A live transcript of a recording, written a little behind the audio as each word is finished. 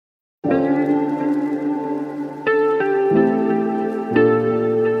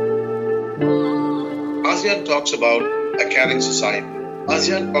ASEAN talks about a caring society.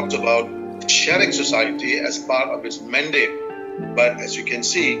 ASEAN talks about sharing society as part of its mandate. But as you can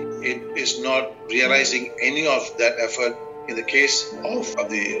see, it is not realizing any of that effort in the case of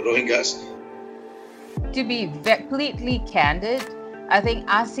the Rohingyas. To be completely candid, I think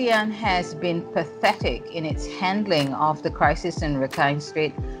ASEAN has been pathetic in its handling of the crisis in Rakhine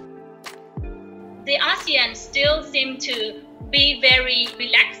Strait. The ASEAN still seem to be very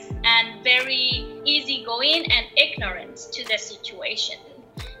relaxed and very easygoing and ignorant to the situation.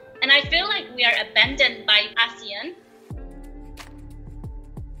 And I feel like we are abandoned by ASEAN.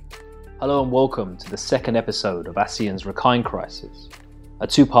 Hello and welcome to the second episode of ASEAN's Rakhine Crisis, a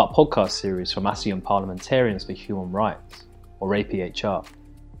two-part podcast series from ASEAN Parliamentarians for Human Rights, or APHR.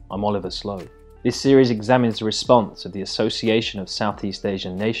 I'm Oliver Slow. This series examines the response of the Association of Southeast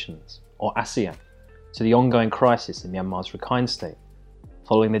Asian Nations, or ASEAN, to the ongoing crisis in Myanmar's Rakhine State,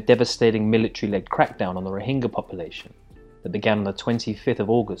 following the devastating military-led crackdown on the Rohingya population that began on the 25th of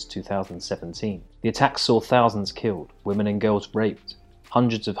August 2017. The attacks saw thousands killed, women and girls raped,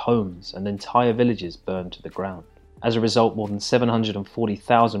 hundreds of homes and entire villages burned to the ground. As a result, more than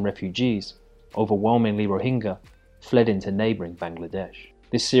 740,000 refugees, overwhelmingly Rohingya, fled into neighbouring Bangladesh.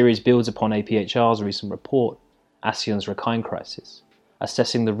 This series builds upon APHR's recent report, ASEAN's Rakhine Crisis,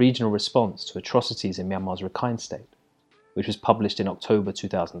 assessing the regional response to atrocities in Myanmar's Rakhine State, which was published in October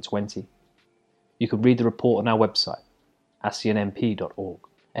 2020. You can read the report on our website, aseanmp.org.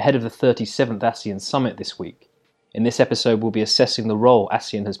 Ahead of the 37th ASEAN Summit this week, in this episode we'll be assessing the role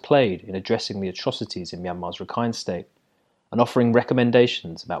ASEAN has played in addressing the atrocities in Myanmar's Rakhine State and offering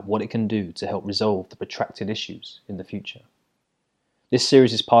recommendations about what it can do to help resolve the protracted issues in the future. This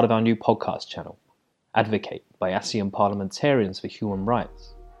series is part of our new podcast channel, Advocate by ASEAN Parliamentarians for Human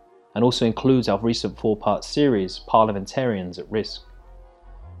Rights, and also includes our recent four-part series, Parliamentarians at Risk.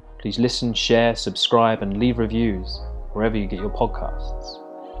 Please listen, share, subscribe and leave reviews wherever you get your podcasts.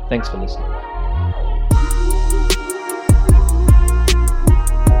 Thanks for listening.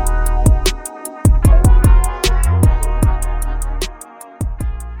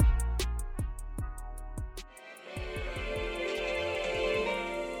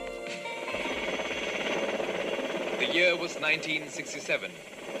 The year was 1967.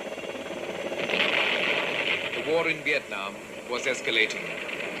 The war in Vietnam was escalating.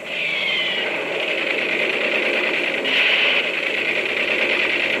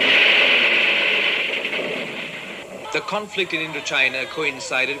 The conflict in Indochina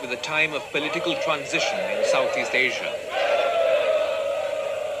coincided with a time of political transition in Southeast Asia.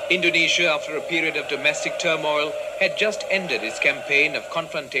 Indonesia, after a period of domestic turmoil, had just ended its campaign of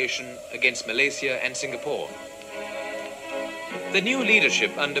confrontation against Malaysia and Singapore. The new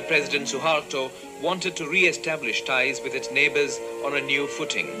leadership under President Suharto wanted to re-establish ties with its neighbours on a new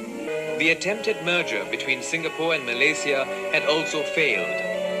footing. The attempted merger between Singapore and Malaysia had also failed,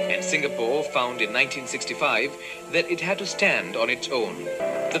 and Singapore found in 1965 that it had to stand on its own.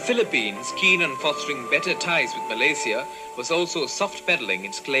 The Philippines, keen on fostering better ties with Malaysia, was also soft-pedaling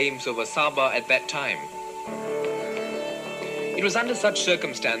its claims over Sabah at that time. It was under such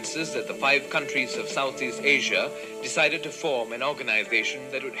circumstances that the 5 countries of Southeast Asia decided to form an organization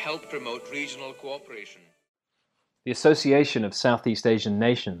that would help promote regional cooperation. The Association of Southeast Asian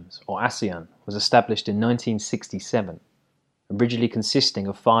Nations, or ASEAN, was established in 1967, originally consisting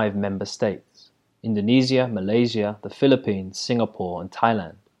of 5 member states: Indonesia, Malaysia, the Philippines, Singapore and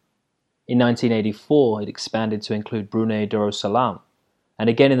Thailand. In 1984, it expanded to include Brunei Darussalam, and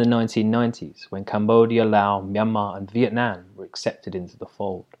again in the 1990s when Cambodia, Laos, Myanmar and Vietnam were accepted into the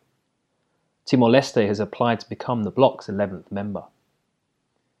fold. Timor-Leste has applied to become the bloc's 11th member.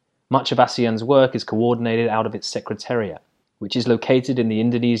 Much of ASEAN's work is coordinated out of its secretariat, which is located in the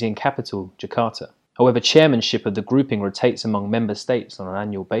Indonesian capital, Jakarta. However, chairmanship of the grouping rotates among member states on an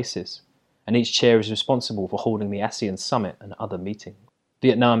annual basis, and each chair is responsible for holding the ASEAN Summit and other meetings.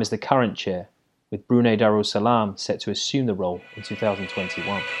 Vietnam is the current chair, with Brunei Darussalam set to assume the role in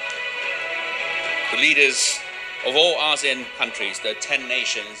 2021. The leaders of all ASEAN countries, the 10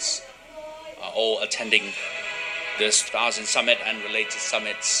 nations, are all attending this ASEAN Summit and related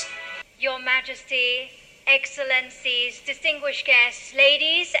summits. Your Majesty, Excellencies, distinguished guests,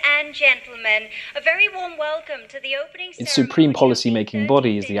 ladies and gentlemen, a very warm welcome to the opening ceremony. Its supreme policy-making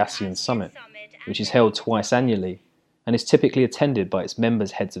body is the ASEAN Summit, which is held twice annually and is typically attended by its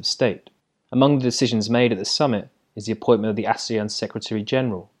members' heads of state. Among the decisions made at the summit is the appointment of the ASEAN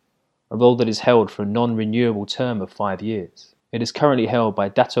Secretary-General, a role that is held for a non-renewable term of 5 years. It is currently held by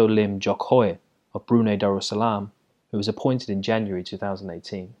Dato Lim Jock Hoi of Brunei Darussalam, who was appointed in January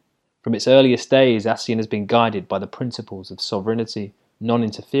 2018. From its earliest days, ASEAN has been guided by the principles of sovereignty,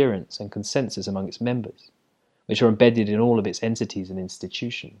 non-interference and consensus among its members, which are embedded in all of its entities and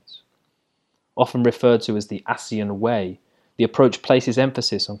institutions. Often referred to as the ASEAN Way, the approach places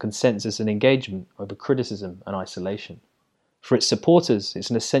emphasis on consensus and engagement over criticism and isolation. For its supporters, it's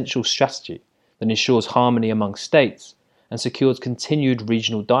an essential strategy that ensures harmony among states and secures continued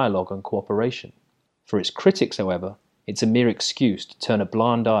regional dialogue and cooperation. For its critics, however, it's a mere excuse to turn a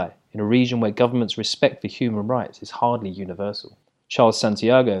blind eye in a region where government's respect for human rights is hardly universal. Charles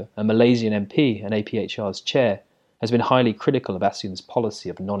Santiago, a Malaysian MP and APHR's chair, has been highly critical of ASEAN's policy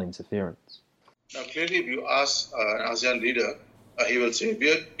of non-interference. Now, clearly, if you ask an ASEAN leader, he will say,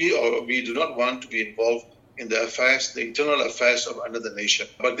 we do not want to be involved in the affairs, the internal affairs of another nation.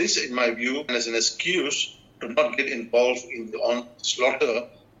 But this, in my view, is an excuse to not get involved in the slaughter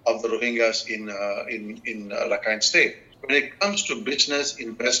of the Rohingyas in Rakhine State. When it comes to business,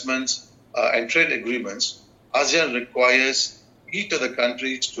 investments, and trade agreements, ASEAN requires each of the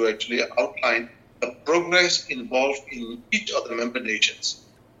countries to actually outline the progress involved in each of the member nations.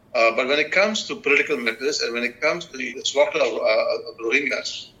 But when it comes to political matters and when it comes to the slaughter of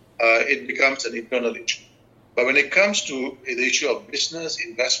Rohingyas, it becomes an internal issue. But when it comes to the issue of business,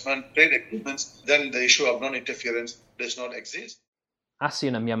 investment, trade agreements, then the issue of non-interference does not exist.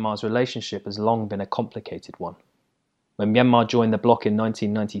 ASEAN and Myanmar's relationship has long been a complicated one. When Myanmar joined the bloc in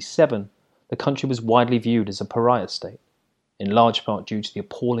 1997, the country was widely viewed as a pariah state, in large part due to the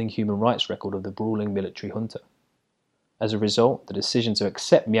appalling human rights record of the ruling military junta. As a result, the decision to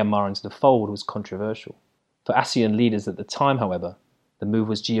accept Myanmar into the fold was controversial. For ASEAN leaders at the time, however, the move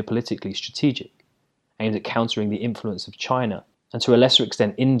was geopolitically strategic, aimed at countering the influence of China, and to a lesser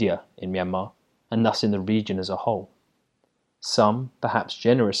extent India, in Myanmar, and thus in the region as a whole. Some, perhaps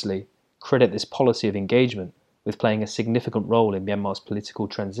generously, credit this policy of engagement with playing a significant role in Myanmar's political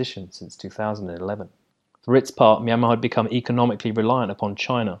transition since 2011. For its part, Myanmar had become economically reliant upon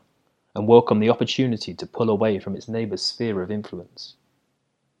China and welcomed the opportunity to pull away from its neighbour's sphere of influence.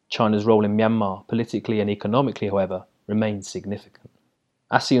 China's role in Myanmar, politically and economically, however, remained significant.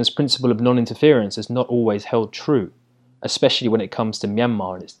 ASEAN's principle of non-interference has not always held true, especially when it comes to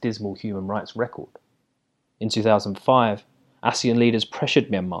Myanmar and its dismal human rights record. In 2005, ASEAN leaders pressured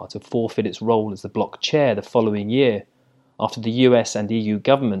Myanmar to forfeit its role as the bloc chair the following year, after the US and EU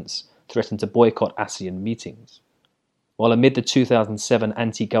governments threatened to boycott ASEAN meetings. While amid the 2007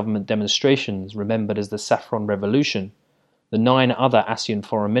 anti-government demonstrations remembered as the Saffron Revolution, the 9 other ASEAN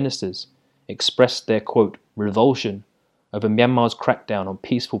foreign ministers expressed their, quote, revulsion over Myanmar's crackdown on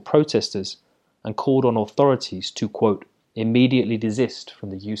peaceful protesters and called on authorities to, quote, immediately desist from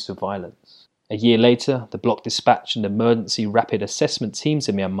the use of violence. A year later, the bloc dispatched an emergency rapid assessment team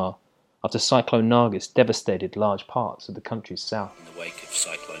to Myanmar after Cyclone Nargis devastated large parts of the country's south. In the wake of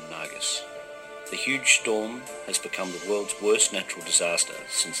Cyclone Nargis, the huge storm has become the world's worst natural disaster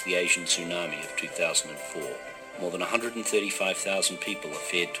since the Asian tsunami of 2004. More than 135,000 people are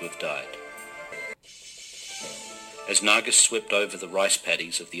feared to have died. As Nargis swept over the rice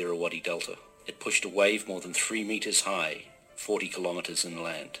paddies of the Irrawaddy Delta, it pushed a wave more than 3 meters high, 40 kilometers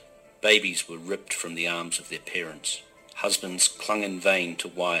inland. Babies were ripped from the arms of their parents. Husbands clung in vain to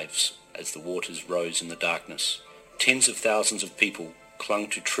wives as the waters rose in the darkness. Tens of thousands of people clung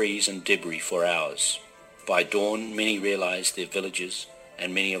to trees and debris for hours. By dawn, many realized their villages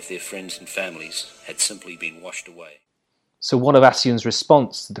and many of their friends and families had simply been washed away. So what of ASEAN's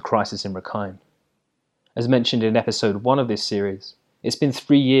response to the crisis in Rakhine? As mentioned in episode 1 of this series, it's been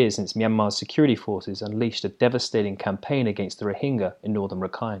 3 years since Myanmar's security forces unleashed a devastating campaign against the Rohingya in northern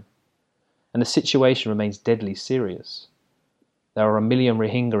Rakhine, and the situation remains deadly serious. There are 1 million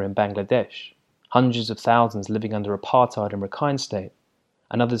Rohingya in Bangladesh, hundreds of thousands living under apartheid in Rakhine State,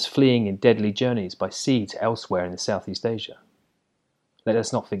 and others fleeing in deadly journeys by sea to elsewhere in Southeast Asia. Let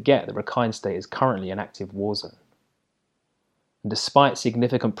us not forget that Rakhine State is currently an active war zone. And despite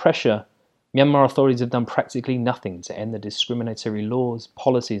significant pressure, Myanmar authorities have done practically nothing to end the discriminatory laws,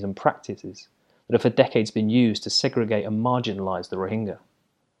 policies and practices that have for decades been used to segregate and marginalise the Rohingya.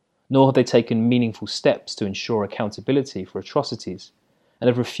 Nor have they taken meaningful steps to ensure accountability for atrocities, and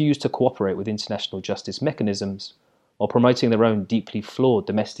have refused to cooperate with international justice mechanisms while promoting their own deeply flawed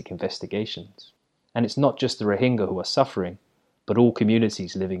domestic investigations. And it's not just the Rohingya who are suffering, but all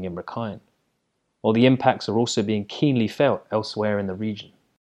communities living in Rakhine, while the impacts are also being keenly felt elsewhere in the region.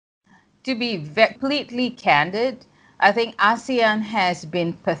 To be completely candid, I think ASEAN has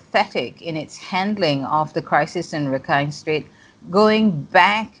been pathetic in its handling of the crisis in Rakhine State, going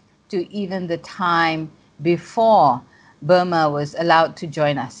back to even the time before Burma was allowed to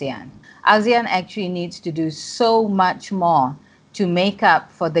join ASEAN. ASEAN actually needs to do so much more to make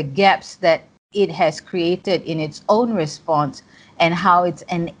up for the gaps that it has created in its own response and how it's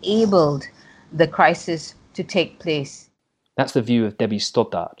enabled the crisis to take place. That's the view of Debbie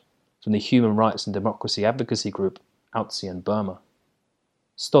Stoddart from the human rights and democracy advocacy group ASEAN Burma.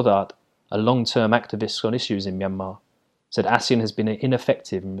 Stoddart, a long-term activist on issues in Myanmar, said ASEAN has been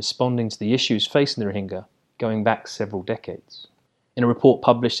ineffective in responding to the issues facing the Rohingya going back several decades. In a report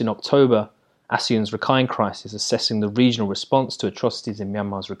published in October, ASEAN's Rakhine Crisis assessing the regional response to atrocities in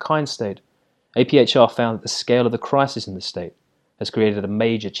Myanmar's Rakhine state, APHR found that the scale of the crisis in the state has created a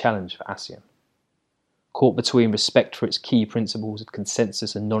major challenge for ASEAN. Caught between respect for its key principles of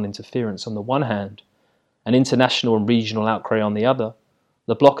consensus and non-interference on the one hand, and international and regional outcry on the other,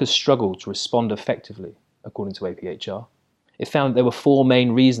 the bloc has struggled to respond effectively, according to APHR. It found that there were four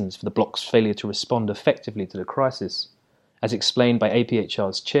main reasons for the bloc's failure to respond effectively to the crisis, as explained by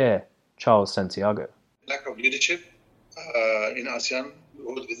APHR's chair, Charles Santiago. Lack of leadership in ASEAN,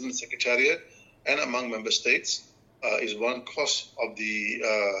 both within the Secretariat and among member states, is one cause of the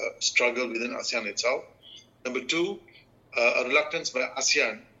struggle within ASEAN itself. Number two, a reluctance by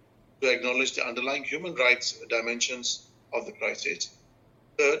ASEAN to acknowledge the underlying human rights dimensions of the crisis.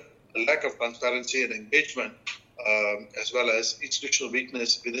 Third, a lack of transparency and engagement, as well as institutional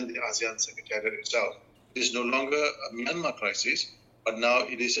weakness within the ASEAN Secretariat itself. It is no longer a Myanmar crisis, but now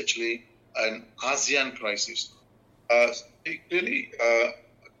it is actually an ASEAN crisis. Clearly, a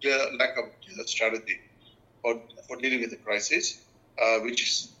clear lack of strategy for dealing with the crisis,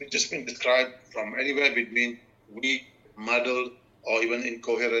 which has been described from anywhere between weak, muddled, or even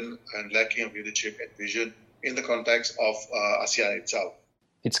incoherent and lacking of leadership and vision in the context of ASEAN itself.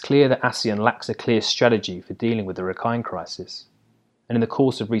 It's clear that ASEAN lacks a clear strategy for dealing with the Rakhine crisis, and in the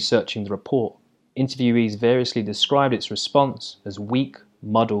course of researching the report, interviewees variously described its response as weak,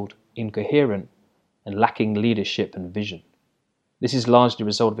 muddled, incoherent, and lacking leadership and vision. This is largely a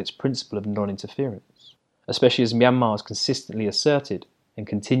result of its principle of non-interference, especially as Myanmar has consistently asserted, and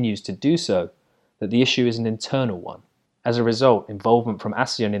continues to do so, that the issue is an internal one. As a result, involvement from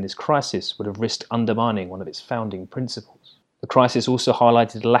ASEAN in this crisis would have risked undermining one of its founding principles. The crisis also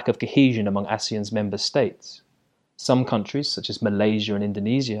highlighted a lack of cohesion among ASEAN's member states. Some countries, such as Malaysia and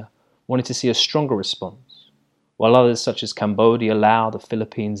Indonesia, wanted to see a stronger response, while others such as Cambodia, Laos, the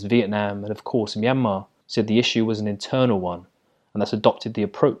Philippines, Vietnam, and of course Myanmar, said the issue was an internal one and thus adopted the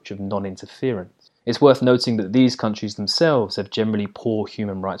approach of non-interference. It's worth noting that these countries themselves have generally poor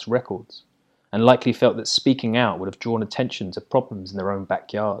human rights records, and likely felt that speaking out would have drawn attention to problems in their own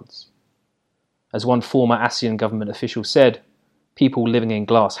backyards. As one former ASEAN government official said, people living in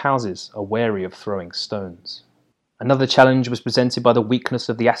glass houses are wary of throwing stones. Another challenge was presented by the weakness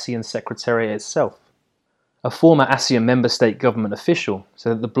of the ASEAN Secretariat itself. A former ASEAN member state government official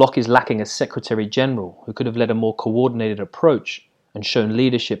said that the bloc is lacking a Secretary General who could have led a more coordinated approach and shown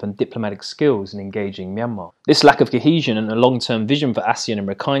leadership and diplomatic skills in engaging Myanmar. This lack of cohesion and a long-term vision for ASEAN and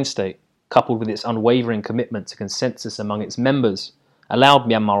Rakhine State, coupled with its unwavering commitment to consensus among its members, allowed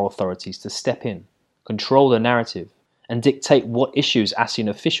Myanmar authorities to step in, control the narrative, and dictate what issues ASEAN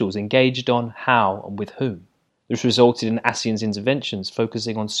officials engaged on, how, and with whom. This resulted in ASEAN's interventions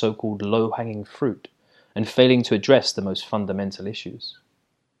focusing on so-called low-hanging fruit and failing to address the most fundamental issues.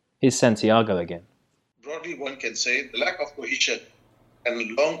 Here's Santiago again. Broadly, one can say the lack of cohesion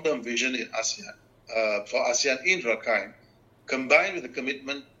and long-term vision in ASEAN, for ASEAN in Rakhine, combined with the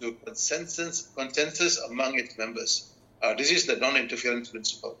commitment to consensus among its members. This is the non-interference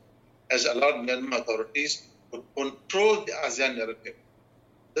principle, has allowed Myanmar authorities to control the ASEAN narrative.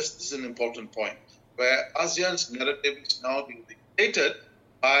 This is an important point, where ASEAN's narrative is now being dictated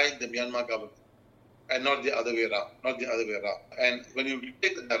by the Myanmar government, and not the other way around. And when you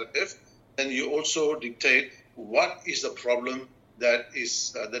dictate the narrative, then you also dictate what is the problem that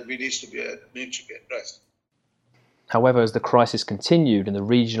needs to be addressed. However, as the crisis continued and the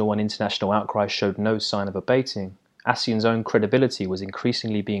regional and international outcry showed no sign of abating, ASEAN's own credibility was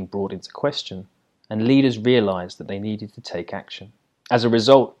increasingly being brought into question, and leaders realised that they needed to take action. As a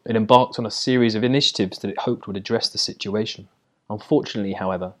result, it embarked on a series of initiatives that it hoped would address the situation. Unfortunately,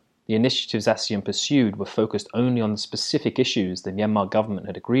 however, the initiatives ASEAN pursued were focused only on the specific issues the Myanmar government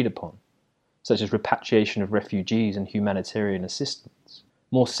had agreed upon, such as repatriation of refugees and humanitarian assistance.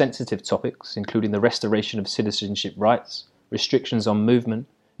 More sensitive topics, including the restoration of citizenship rights, restrictions on movement,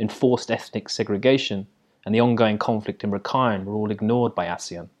 enforced ethnic segregation, and the ongoing conflict in Rakhine, were all ignored by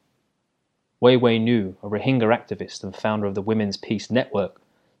ASEAN. Wei Wei Nu, a Rohingya activist and founder of the Women's Peace Network,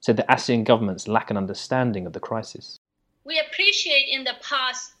 said that ASEAN governments lack an understanding of the crisis. We appreciate in the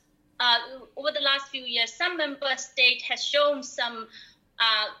past, over the last few years, some member states has shown some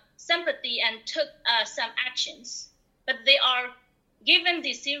sympathy and took some actions, but they are, given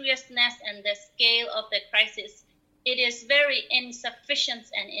the seriousness and the scale of the crisis, it is very insufficient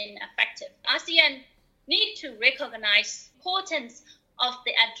and ineffective. ASEAN need to recognize the importance of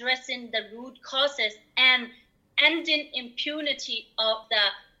the addressing the root causes and ending impunity of the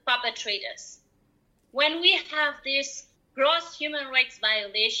perpetrators. When we have these gross human rights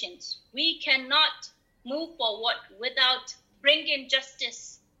violations, we cannot move forward without bringing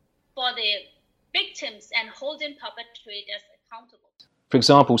justice for the victims and holding perpetrators accountable. For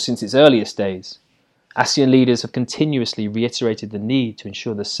example, since its earliest days, ASEAN leaders have continuously reiterated the need to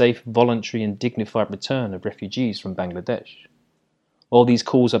ensure the safe, voluntary and dignified return of refugees from Bangladesh. While these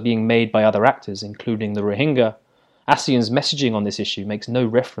calls are being made by other actors, including the Rohingya, ASEAN's messaging on this issue makes no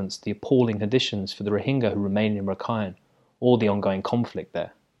reference to the appalling conditions for the Rohingya who remain in Rakhine or the ongoing conflict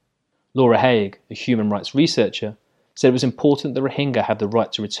there. Laura Haig, a human rights researcher, said it was important that Rohingya have the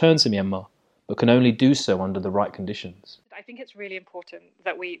right to return to Myanmar, but can only do so under the right conditions. I think it's really important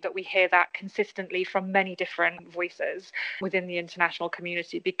that we hear that consistently from many different voices within the international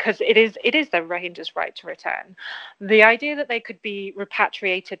community, because it is the Rohingya's right to return. The idea that they could be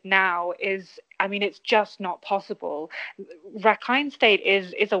repatriated now is, I mean, it's just not possible. Rakhine State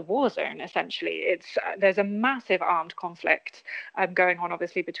is a war zone, essentially. There's a massive armed conflict going on,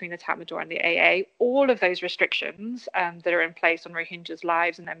 obviously, between the Tatmadaw and the AA. All of those restrictions that are in place on Rohingyas'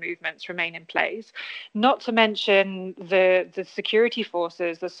 lives and their movements remain in place. Not to mention the security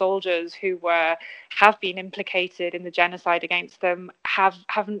forces, the soldiers who have been implicated in the genocide against them,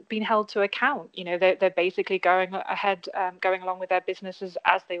 haven't been held to account. You know, they're basically going ahead, going along with their businesses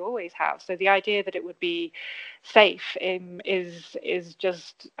as they always have. So the idea that it would be safe is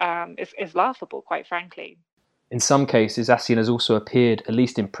laughable, quite frankly. In some cases, ASEAN has also appeared, at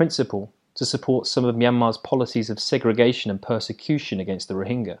least in principle, to support some of Myanmar's policies of segregation and persecution against the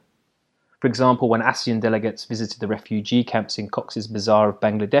Rohingya. For example, when ASEAN delegates visited the refugee camps in Cox's Bazar of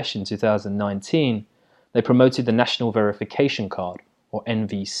Bangladesh in 2019, they promoted the National Verification Card, or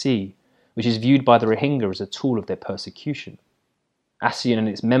NVC, which is viewed by the Rohingya as a tool of their persecution. ASEAN and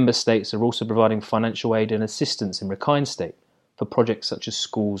its member states are also providing financial aid and assistance in Rakhine State for projects such as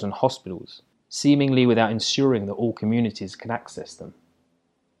schools and hospitals, seemingly without ensuring that all communities can access them.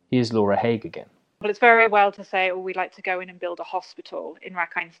 Here's Laura Haig again. Well, it's very well to say, we'd like to go in and build a hospital in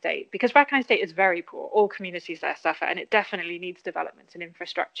Rakhine State, because Rakhine State is very poor. All communities there suffer, and it definitely needs development and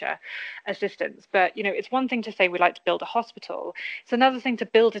infrastructure assistance. But, you know, it's one thing to say we'd like to build a hospital. It's another thing to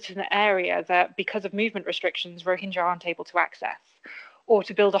build it in an area that, because of movement restrictions, Rohingya aren't able to access, or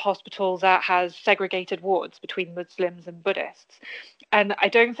to build a hospital that has segregated wards between Muslims and Buddhists. And I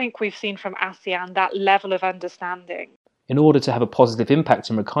don't think we've seen from ASEAN that level of understanding. In order to have a positive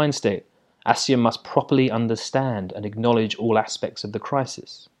impact in Rakhine State, ASEAN must properly understand and acknowledge all aspects of the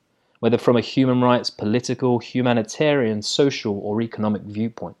crisis, whether from a human rights, political, humanitarian, social or economic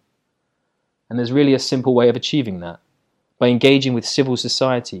viewpoint. And there's really a simple way of achieving that, by engaging with civil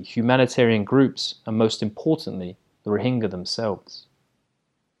society, humanitarian groups, and most importantly, the Rohingya themselves.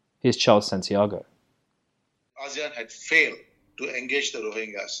 Here's Charles Santiago. ASEAN had failed to engage the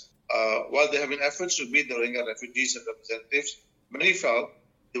Rohingyas. While there have been efforts to meet the Rohingya refugees and representatives, many felt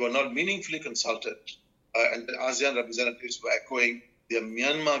they were not meaningfully consulted, and the ASEAN representatives were echoing the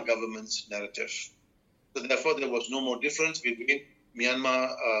Myanmar government's narrative. So therefore, there was no more difference between Myanmar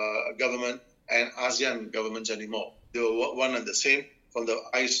government and ASEAN governments anymore. They were one and the same from the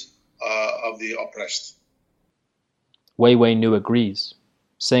eyes of the oppressed. Wei Wei Nu agrees,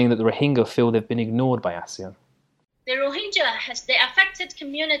 saying that the Rohingya feel they've been ignored by ASEAN. The Rohingya, the affected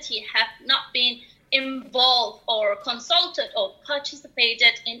community, have not been involved or consulted or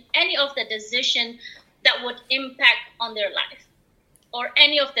participated in any of the decisions that would impact on their life or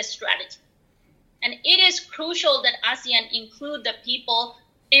any of the strategy. And it is crucial that ASEAN include the people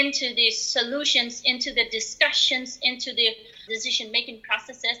into the solutions, into the discussions, into the decision-making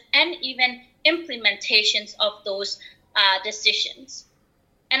processes, and even implementations of those decisions.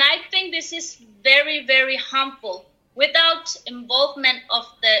 And I think this is very, very harmful. Without involvement of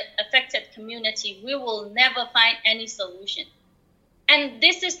the affected community, we will never find any solution. And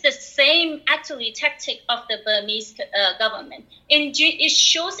this is the same actually tactic of the Burmese government. It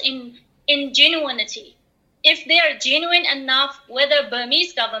shows in genuinity. If they are genuine enough, whether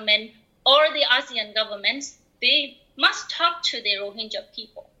Burmese government or the ASEAN governments, they must talk to the Rohingya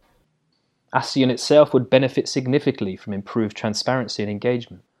people. ASEAN itself would benefit significantly from improved transparency and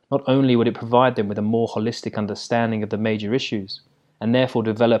engagement. Not only would it provide them with a more holistic understanding of the major issues, and therefore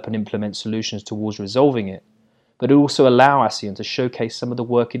develop and implement solutions towards resolving it, but it would also allow ASEAN to showcase some of the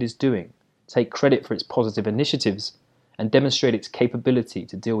work it is doing, take credit for its positive initiatives, and demonstrate its capability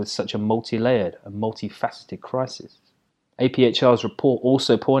to deal with such a multi-layered and multifaceted crisis. APHR's report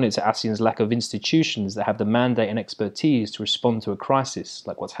also pointed to ASEAN's lack of institutions that have the mandate and expertise to respond to a crisis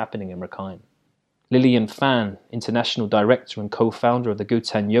like what's happening in Rakhine. Lillian Fan, International Director and co-founder of the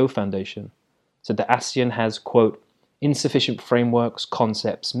Guotan Yo Foundation, said that ASEAN has, quote, insufficient frameworks,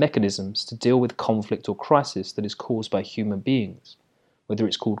 concepts, mechanisms to deal with conflict or crisis that is caused by human beings, whether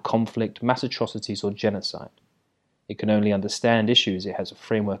it's called conflict, mass atrocities or genocide. It can only understand issues it has a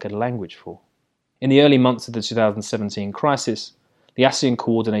framework and language for. In the early months of the 2017 crisis, the ASEAN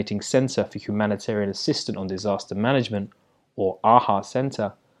Coordinating Centre for Humanitarian Assistance on Disaster Management, or AHA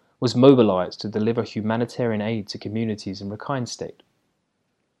Centre, was mobilised to deliver humanitarian aid to communities in Rakhine State.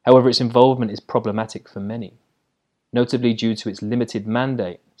 However, its involvement is problematic for many, notably due to its limited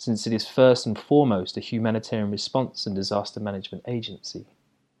mandate, since it is first and foremost a humanitarian response and disaster management agency.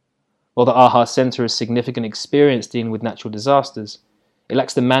 While the AHA Centre has significant experience dealing with natural disasters, it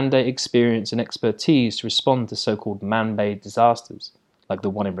lacks the mandate, experience and expertise to respond to so-called man-made disasters, like the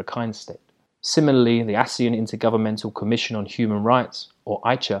one in Rakhine State. Similarly, the ASEAN Intergovernmental Commission on Human Rights, or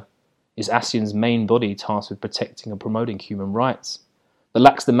AICHA, is ASEAN's main body tasked with protecting and promoting human rights, but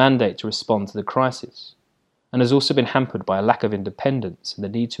lacks the mandate to respond to the crisis, and has also been hampered by a lack of independence and the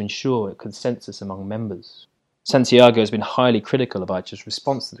need to ensure a consensus among members. Santiago has been highly critical of AICHA's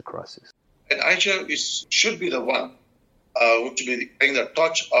response to the crisis. And AICHA should be the one who should be carrying the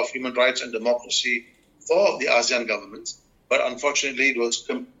torch of human rights and democracy for the ASEAN governments, but unfortunately it was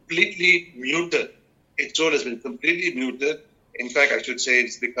completely muted. Its role has been completely muted. In fact, I should say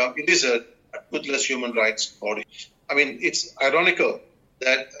it is a toothless human rights body. I mean, it's ironical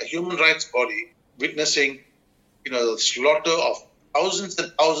that a human rights body witnessing, the slaughter of thousands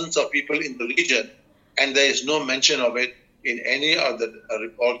and thousands of people in the region, and there is no mention of it in any of the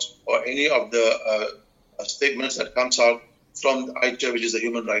reports or any of the statements that comes out from the AICHA, which is the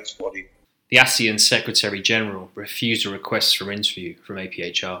human rights body. The ASEAN Secretary General refused a request for interview from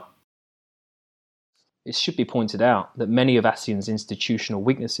APHR. It should be pointed out that many of ASEAN's institutional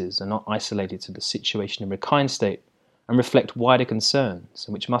weaknesses are not isolated to the situation in Rakhine State and reflect wider concerns,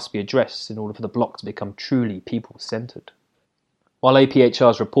 and which must be addressed in order for the bloc to become truly people-centred. While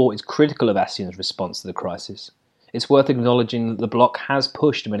APHR's report is critical of ASEAN's response to the crisis, it's worth acknowledging that the bloc has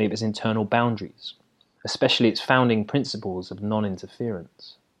pushed many of its internal boundaries, especially its founding principles of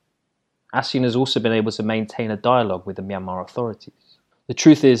non-interference. ASEAN has also been able to maintain a dialogue with the Myanmar authorities. The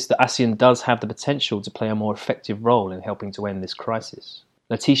truth is that ASEAN does have the potential to play a more effective role in helping to end this crisis.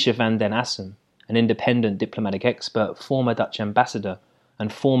 Letitia van den Assen, an independent diplomatic expert, former Dutch ambassador,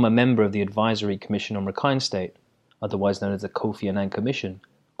 and former member of the Advisory Commission on Rakhine State, otherwise known as the Kofi Annan Commission,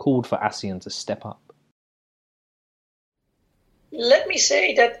 called for ASEAN to step up. Let me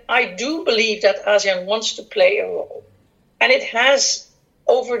say that I do believe that ASEAN wants to play a role. And it has,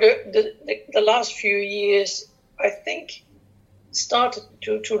 over the last few years, I think, started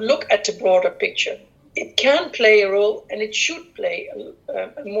to look at the broader picture. It can play a role, and it should play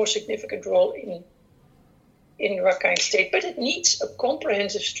a more significant role in Rakhine State, but it needs a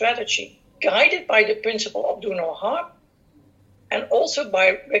comprehensive strategy guided by the principle of do no harm, and also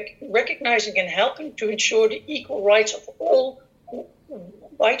by recognizing and helping to ensure the equal rights of all who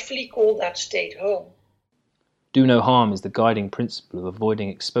rightfully call that state home. Do no harm is the guiding principle of avoiding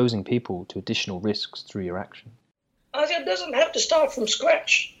exposing people to additional risks through your action. ASEAN doesn't have to start from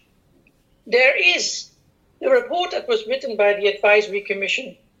scratch. There is the report that was written by the Advisory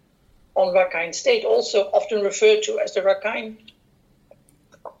Commission on Rakhine State, also often referred to as the Rakhine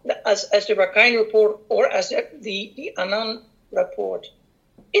report or as the Annan report.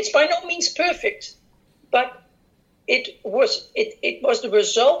 It's by no means perfect, but it was the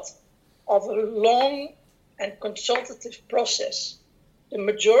result of a long and consultative process. The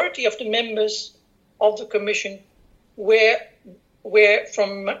majority of the members of the commission were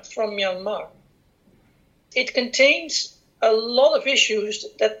from Myanmar. It contains a lot of issues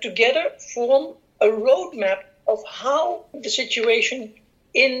that together form a roadmap of how the situation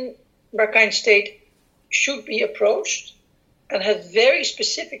in Rakhine State should be approached, and has very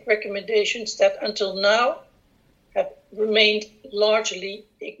specific recommendations that until now have remained largely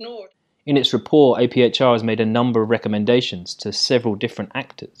ignored. In its report, APHR has made a number of recommendations to several different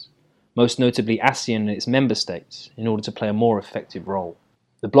actors, most notably ASEAN and its member states, in order to play a more effective role.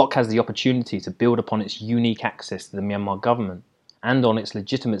 The bloc has the opportunity to build upon its unique access to the Myanmar government and on its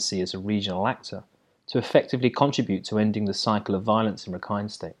legitimacy as a regional actor to effectively contribute to ending the cycle of violence in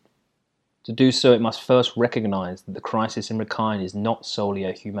Rakhine State. To do so, it must first recognise that the crisis in Rakhine is not solely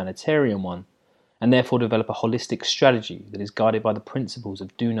a humanitarian one, and therefore develop a holistic strategy that is guided by the principles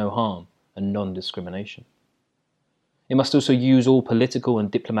of do no harm and non-discrimination. It must also use all political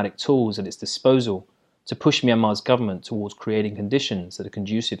and diplomatic tools at its disposal to push Myanmar's government towards creating conditions that are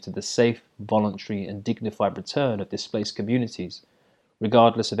conducive to the safe, voluntary and dignified return of displaced communities,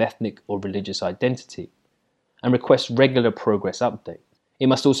 regardless of ethnic or religious identity, and request regular progress updates. It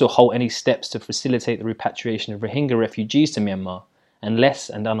must also halt any steps to facilitate the repatriation of Rohingya refugees to Myanmar unless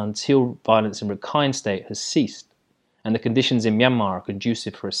and until violence in Rakhine State has ceased and the conditions in Myanmar are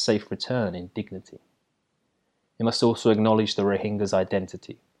conducive for a safe return in dignity. It must also acknowledge the Rohingya's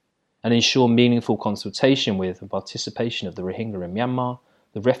identity and ensure meaningful consultation with and participation of the Rohingya in Myanmar,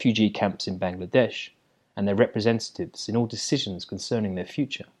 the refugee camps in Bangladesh, and their representatives in all decisions concerning their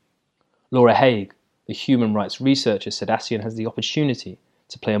future. Laura Haig, the human rights researcher, said ASEAN has the opportunity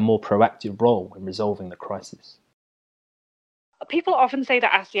to play a more proactive role in resolving the crisis. People often say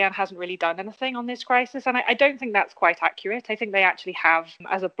that ASEAN hasn't really done anything on this crisis, and I don't think that's quite accurate. I think they actually have,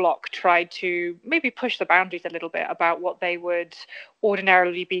 as a bloc, tried to maybe push the boundaries a little bit about what they would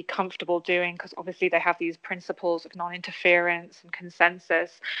ordinarily be comfortable doing, because obviously they have these principles of non-interference and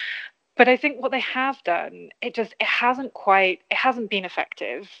consensus. But I think what they have done, it hasn't been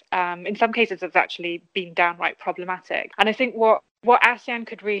effective. In some cases, it's actually been downright problematic. And I think what ASEAN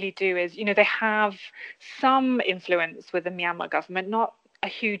could really do is, they have some influence with the Myanmar government, not a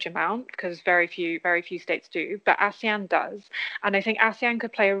huge amount, because very few states do, but ASEAN does. And I think ASEAN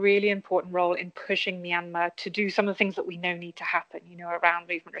could play a really important role in pushing Myanmar to do some of the things that we know need to happen, around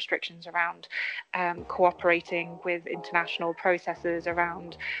movement restrictions, around cooperating with international processes,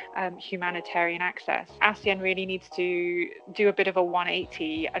 around humanitarian access. ASEAN really needs to do a bit of a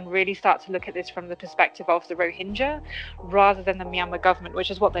 180 and really start to look at this from the perspective of the Rohingya rather than the Myanmar government,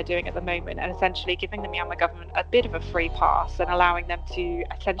 which is what they're doing at the moment, and essentially giving the Myanmar government a bit of a free pass and allowing them to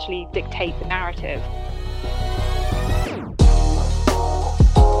essentially dictate the narrative.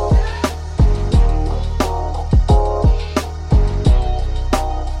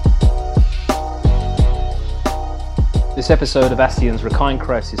 This episode of ASEAN's Rakhine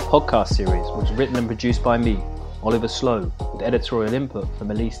Crisis podcast series was written and produced by me, Oliver Slow, with editorial input from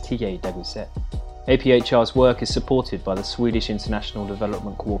Elise T.A. Daguset. APHR's work is supported by the Swedish International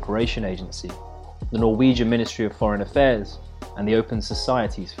Development Cooperation Agency, the Norwegian Ministry of Foreign Affairs, and the Open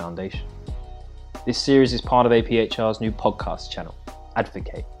Societies Foundation. This series is part of APHR's new podcast channel,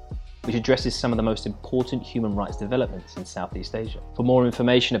 Advocate, which addresses some of the most important human rights developments in Southeast Asia. For more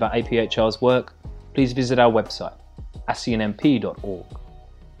information about APHR's work, please visit our website, aseanmp.org.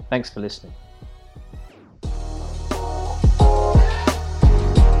 Thanks for listening.